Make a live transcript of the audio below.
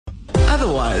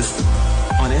Otherwise,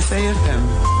 on SAFM.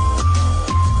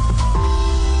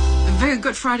 Very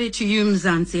good Friday to you,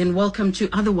 Mzansi, and welcome to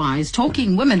Otherwise,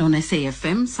 Talking Women on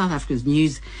SAFM, South Africa's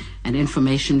news and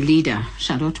information leader.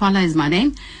 Shadow Twala is my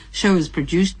name. Show is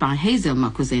produced by Hazel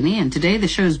Makuzeni, and today the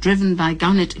show is driven by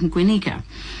Garnet Nkwinika.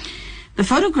 The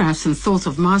photographs and thoughts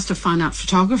of master fine art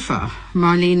photographer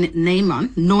Marlene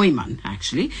Neumann,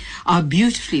 are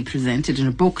beautifully presented in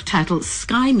a book titled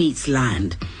Sky Meets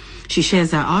Land. She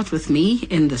shares her art with me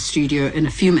in the studio in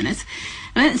a few minutes.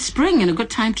 And it's spring and a good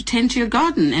time to tend to your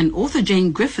garden, and author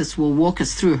Jane Griffith will walk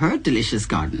us through her delicious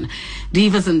garden.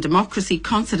 Divas and Democracy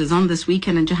concert is on this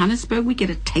weekend in Johannesburg. We get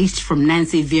a taste from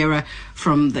Nancy Vieira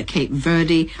from the Cape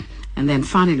Verdean. And then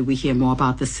finally we hear more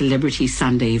about the Celebrity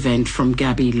Sunday event from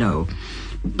Gabi Lowe.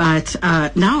 But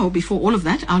now, before all of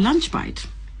that, our lunch bite.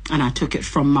 And I took it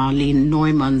from Marlene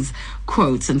Neumann's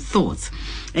quotes and thoughts.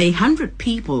 100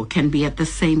 people can be at the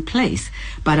same place,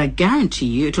 but I guarantee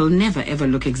you it'll never ever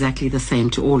look exactly the same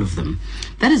to all of them.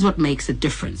 That is what makes a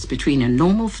difference between a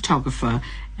normal photographer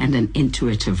and an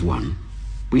intuitive one.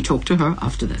 We talk to her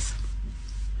after this.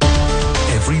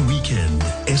 Every weekend,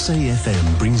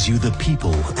 SAFM brings you the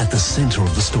people at the center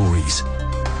of the stories.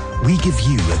 We give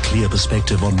you a clear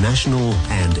perspective on national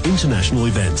and international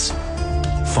events.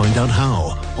 Find out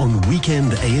how on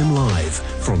Weekend AM Live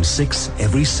from 6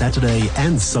 every Saturday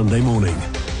and Sunday morning.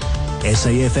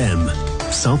 SAFM,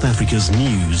 South Africa's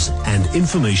news and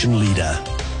information leader.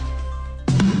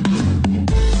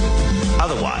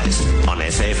 Otherwise, on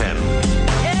SAFM.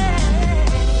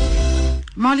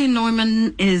 Marlene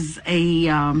Neumann is a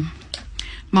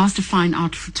master fine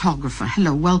art photographer.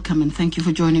 Hello, welcome, and thank you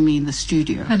for joining me in the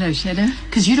studio. Hello, Shadow.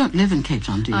 Because you don't live in Cape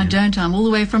Town, do you? I don't. I'm all the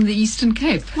way from the Eastern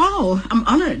Cape. Wow, I'm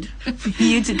honoured for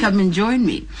you to come and join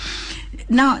me.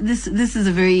 Now, this is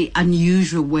a very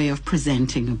unusual way of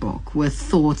presenting a book with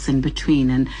thoughts in between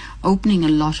and opening a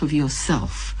lot of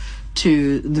yourself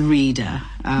to the reader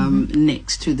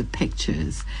next to the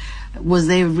pictures. Was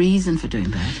there a reason for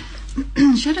doing that?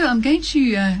 Shadow, I'm going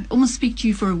to almost speak to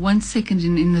you for 1 second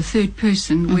in the third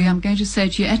person, where I'm going to say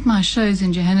to you, at my shows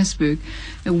in Johannesburg,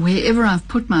 wherever I've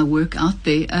put my work out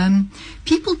there,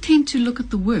 people tend to look at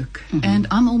the work, and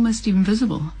I'm almost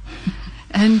invisible.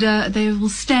 And they will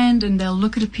stand and they'll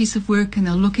look at a piece of work and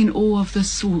they'll look in awe of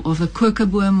this, or of the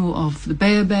kokerboom, or of the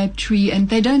baobab tree, and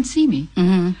they don't see me.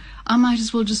 I might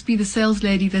as well just be the sales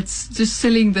lady that's just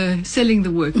selling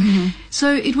the work.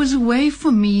 So it was a way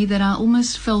for me that I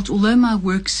almost felt, although my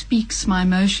work speaks my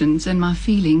emotions and my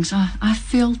feelings, I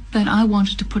felt that I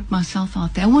wanted to put myself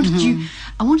out there. I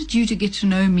wanted you to get to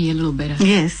know me a little better.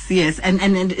 Yes, and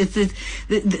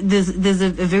there's a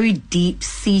very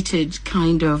deep-seated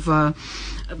kind of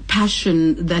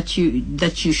passion that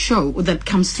you show, or that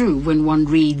comes through when one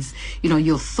reads,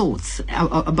 your thoughts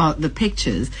about the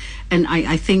pictures, and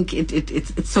I think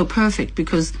it's so perfect,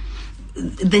 because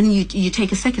then you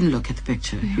take a second look at the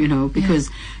picture, because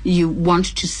you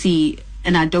want to see.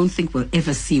 And I don't think we'll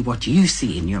ever see what you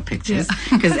see in your pictures,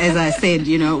 because as I said,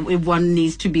 one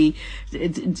needs to be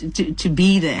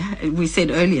there. We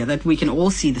said earlier that we can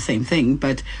all see the same thing,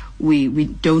 but we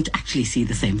don't actually see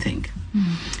the same thing.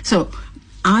 So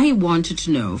I wanted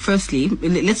to know, firstly,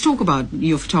 let's talk about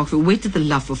your photography. Where did the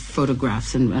love of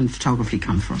photographs and photography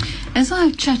come from? As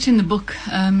I chat in the book,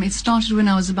 it started when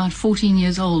I was about 14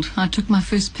 years old. I took my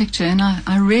first picture, and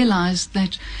I realized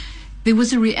that there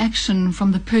was a reaction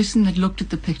from the person that looked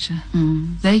at the picture.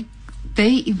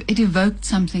 It evoked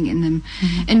something in them.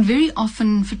 And very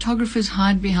often photographers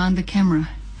hide behind the camera.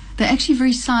 They're actually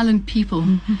very silent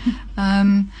people.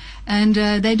 And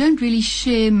they don't really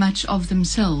share much of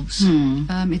themselves.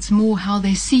 It's more how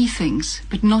they see things,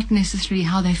 but not necessarily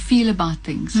how they feel about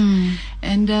things.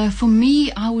 And for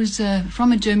me, I was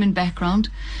from a German background,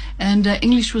 and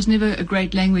English was never a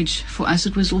great language for us.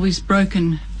 It was always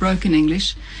broken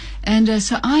English. And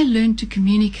so I learned to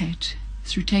communicate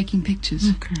through taking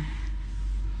pictures. Okay.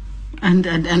 And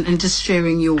just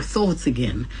sharing your thoughts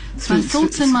again. My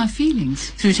thoughts and my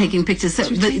feelings. Through taking pictures. So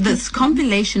this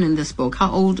compilation in this book,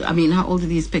 how old are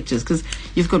these pictures? Because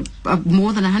you've got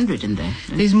more than 100 in there.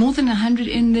 There's more than 100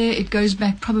 in there. It goes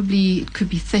back it could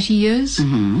be 30 years.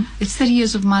 It's 30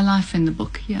 years of my life in the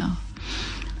book, yeah.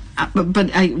 But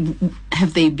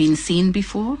have they been seen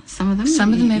before? Some of them.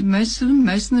 Most of them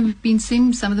have been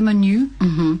seen. Some of them are new.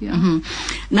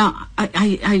 Now,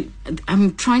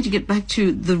 I'm trying to get back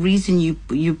to the reason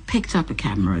you picked up a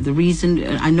camera. The reason,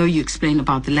 I know you explain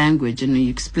about the language and you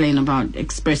explain about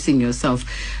expressing yourself,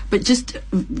 but just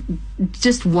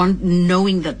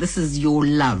knowing that this is your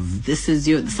love, this is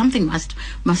something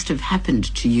must have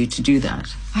happened to you to do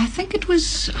that. I think it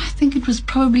was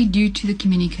probably due to the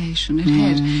communication it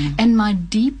had, and my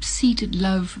deep-seated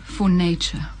love for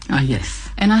nature. Ah, yes.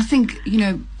 And I think,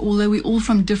 although we're all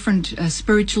from different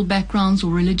spiritual backgrounds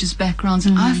or religious backgrounds,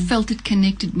 I felt it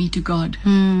connected me to God.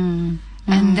 And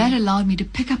that allowed me to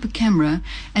pick up a camera.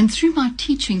 And through my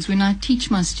teachings, when I teach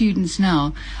my students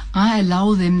now, I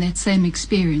allow them that same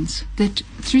experience, that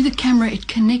through the camera it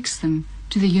connects them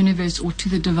to the universe or to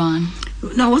the divine.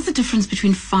 Now, what's the difference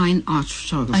between fine art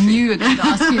photography? I knew you were going to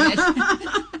ask me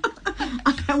that.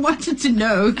 I wanted to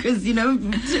know because,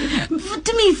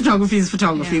 to me, photography is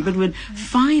photography, but with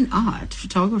fine art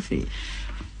photography,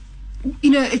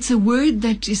 it's a word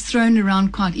that is thrown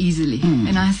around quite easily.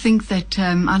 And I think that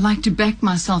I like to back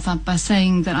myself up by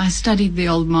saying that I studied the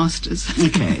old masters.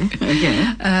 Okay.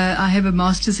 I have a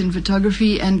master's in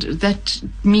photography, and that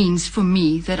means for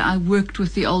me that I worked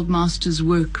with the old masters'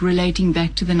 work relating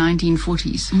back to the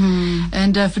 1940s.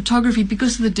 And photography,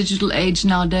 because of the digital age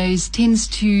nowadays, tends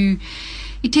to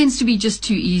be just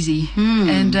too easy.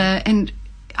 And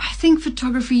I think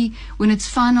photography, when it's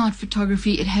fine art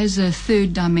photography, it has a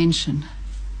third dimension.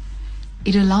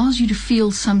 It allows you to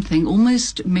feel something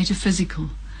almost metaphysical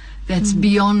that's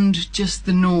beyond just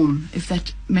the norm, if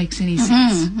that makes any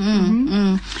sense.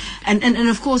 And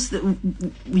of course,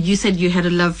 you said you had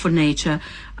a love for nature,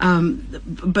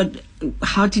 but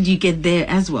how did you get there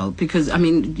as well? Because,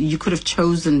 you could have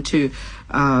chosen to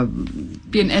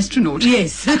be an astronaut.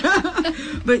 Yes.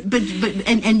 but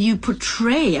you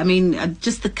portray,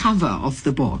 just the cover of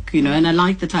the book, and I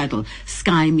like the title,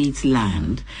 Sky Meets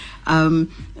Land. And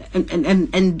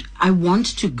I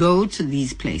want to go to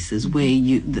these places where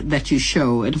that you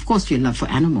show, and of course your love for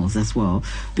animals as well,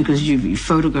 because you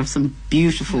photograph some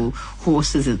beautiful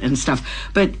horses and stuff.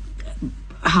 But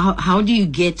how do you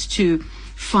get to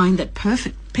find that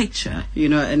perfect picture,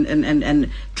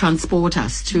 and transport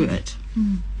us to it?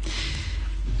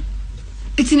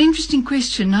 It's an interesting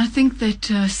question. I think that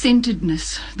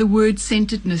centeredness, the word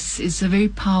centeredness, is a very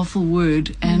powerful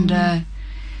word, and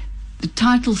the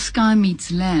title Sky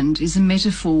Meets Land is a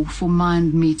metaphor for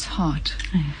mind meets heart.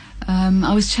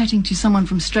 I was chatting to someone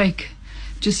from Strake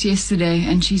just yesterday,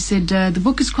 and she said the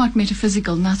book is quite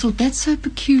metaphysical, and I thought that's so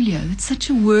peculiar. It's such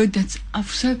a word that's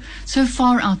so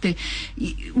far out there.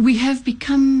 We have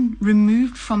become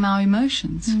removed from our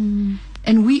emotions,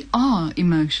 and we are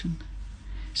emotion.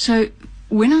 So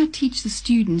when I teach the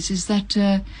students is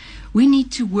that we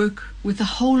need to work with the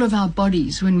whole of our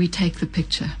bodies when we take the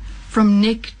picture. From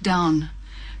neck down,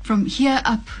 from here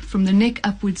up, from the neck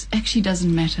upwards, actually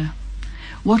doesn't matter.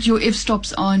 What your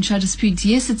f-stops are and shutter speeds,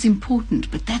 yes, it's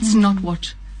important, but that's not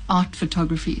what art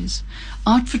photography is.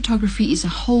 Art photography is a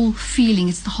whole feeling,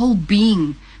 it's the whole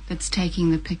being that's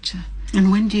taking the picture.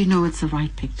 And when do you know it's the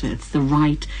right picture? It's the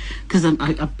right, because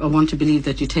I want to believe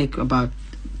that you take about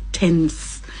 10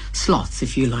 slots,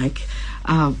 if you like.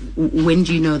 When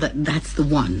do you know that that's the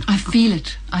one? I feel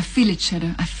it,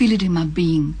 Shadow. I feel it in my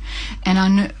being. And I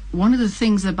know one of the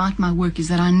things about my work is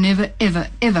that I never, ever,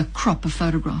 ever crop a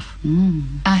photograph.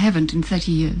 I haven't in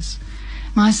 30 years.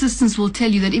 My assistants will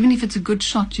tell you that even if it's a good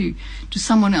shot to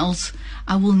someone else,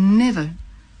 I will never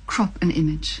crop an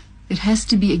image. It has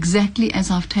to be exactly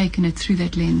as I've taken it through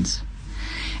that lens.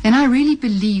 And I really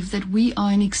believe that we are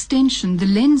an extension. The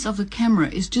lens of the camera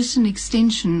is just an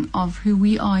extension of who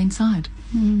we are inside.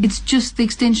 It's just the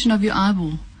extension of your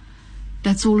eyeball.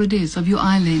 That's all it is, of your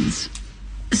eye lens.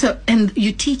 So, and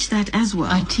you teach that as well?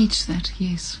 I teach that,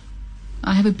 yes.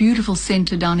 I have a beautiful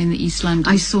centre down in the East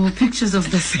London. I saw pictures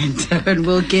of the centre, and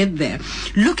we'll get there.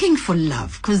 Looking for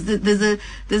love, because there's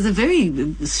a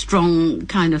very strong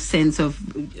kind of sense of,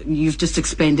 you've just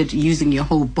explained it, using your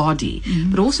whole body,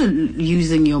 but also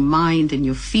using your mind and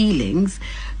your feelings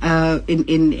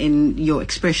in your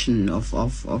expression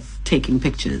of taking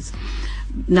pictures.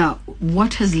 Now,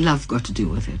 what has love got to do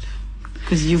with it?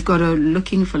 Because you've got a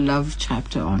Looking for Love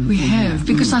chapter on. We have,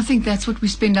 because I think that's what we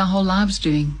spend our whole lives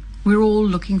doing. We're all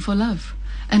looking for love.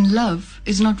 And love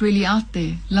is not really out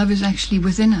there. Love is actually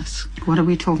within us. What are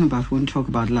we talking about when we talk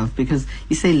about love? Because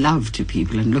you say love to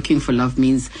people, and looking for love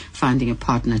means finding a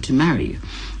partner to marry you.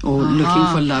 Or looking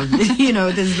for love,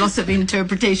 there's lots of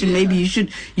interpretation. Yeah. Maybe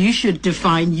you should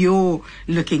define your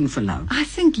looking for love. I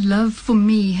think love for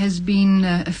me has been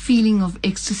a feeling of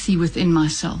ecstasy within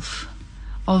myself.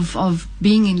 Of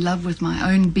being in love with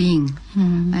my own being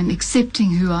and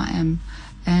accepting who I am.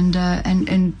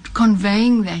 and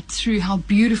conveying that through how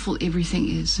beautiful everything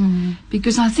is.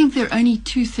 Because I think there are only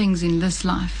two things in this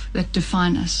life that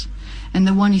define us, and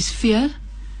the one is fear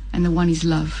and the one is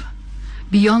love.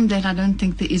 Beyond that, I don't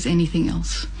think there is anything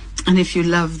else. And if you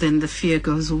love, then the fear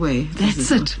goes away. That's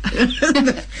it.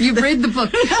 You've read the book.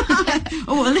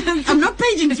 Oh, well, I'm not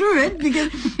paging through it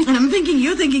and I'm thinking,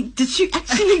 you're thinking, did she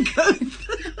actually go?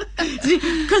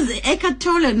 Because Eckhart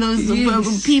Tolle and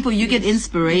those people, you get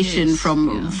inspiration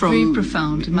from very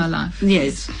profound in my life.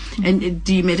 Yes. And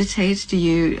do you meditate?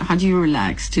 How do you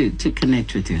relax to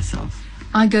connect with yourself?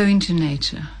 I go into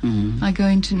nature. I go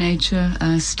into nature,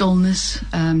 stillness,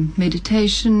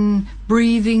 meditation,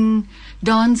 breathing,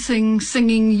 dancing,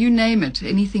 singing, you name it,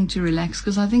 anything to relax,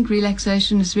 because I think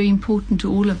relaxation is very important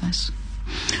to all of us.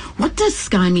 What does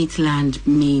Sky Meets Land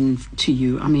mean to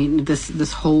you? I mean,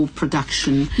 this whole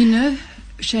production. You know,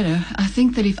 Shadow, I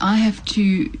think that if I have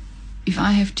to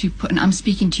put, and I'm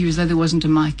speaking to you as though there wasn't a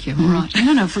mic here, all right?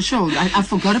 No, for sure. I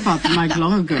forgot about the mic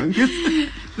long ago.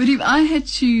 But if I had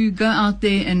to go out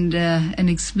there and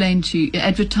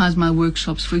advertise my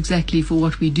workshops for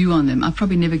what we do on them, I'd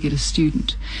probably never get a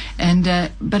student.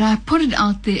 But I put it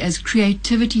out there as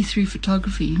creativity through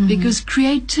photography, because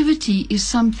creativity is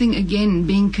something, again,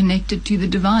 being connected to the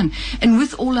divine. And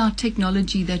with all our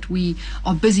technology that we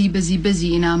are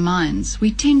busy in our minds,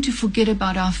 we tend to forget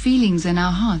about our feelings and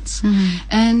our hearts.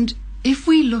 And if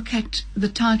we look at the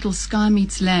title Sky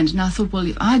Meets Land, and I thought, well,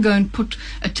 if I go and put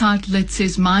a title that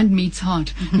says Mind Meets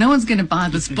Heart, no one's going to buy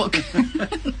this book.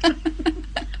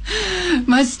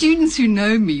 My students who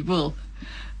know me will.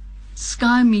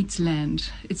 Sky meets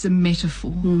land. It's a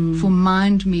metaphor for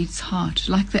mind meets heart,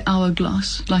 like the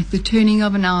hourglass, like the turning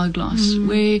of an hourglass,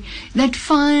 where that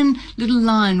fine little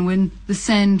line when the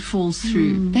sand falls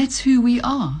through, that's who we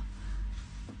are.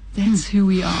 That's who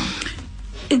we are.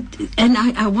 And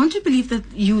I want to believe that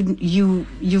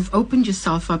you've opened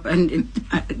yourself up, and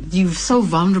you're so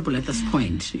vulnerable at this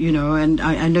point, and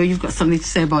I know you've got something to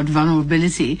say about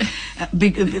vulnerability,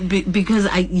 because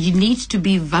you need to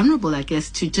be vulnerable, I guess,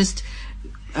 to just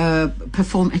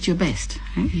perform at your best.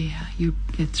 Right? Yeah,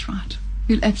 that's right.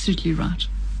 You're absolutely right.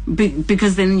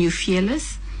 Because then you're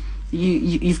fearless,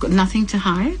 you've got nothing to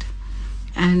hide,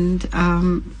 and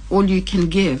all you can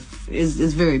give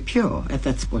is very pure at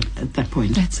that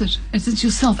point. That's it. It's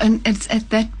yourself, and it's at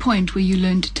that point where you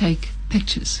learn to take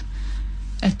pictures.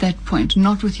 At that point,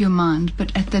 not with your mind,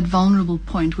 but at that vulnerable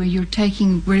point where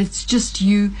it's just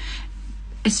you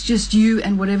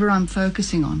and whatever I'm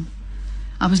focusing on.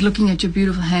 I was looking at your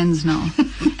beautiful hands now,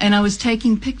 and I was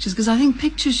taking pictures, because I think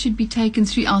pictures should be taken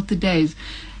throughout the days.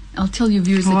 I'll tell your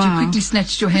viewers that you quickly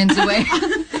snatched your hands away.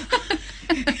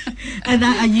 And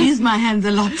I use my hands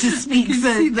a lot to speak,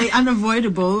 so they're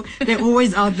unavoidable. They're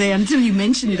always out there until you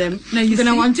mention them. Then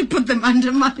I want to put them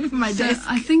under my desk.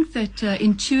 I think that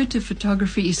intuitive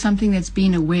photography is something that's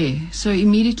been aware. So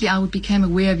immediately I became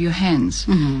aware of your hands.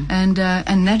 And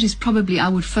that is probably, I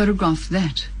would photograph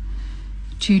that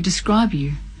to describe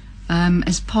you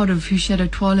as part of who Shadow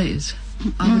Twala is.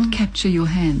 I would capture your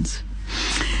hands.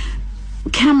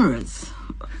 Cameras.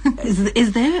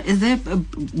 Is there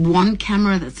one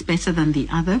camera that's better than the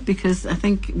other? Because I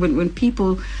think when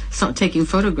people start taking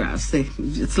photographs,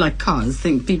 it's like cars.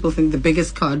 People think the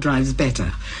biggest car drives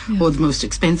better, or the most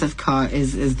expensive car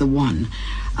is the one.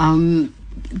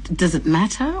 Does it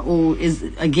matter, or is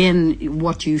again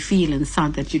what you feel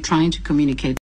inside that you're trying to communicate?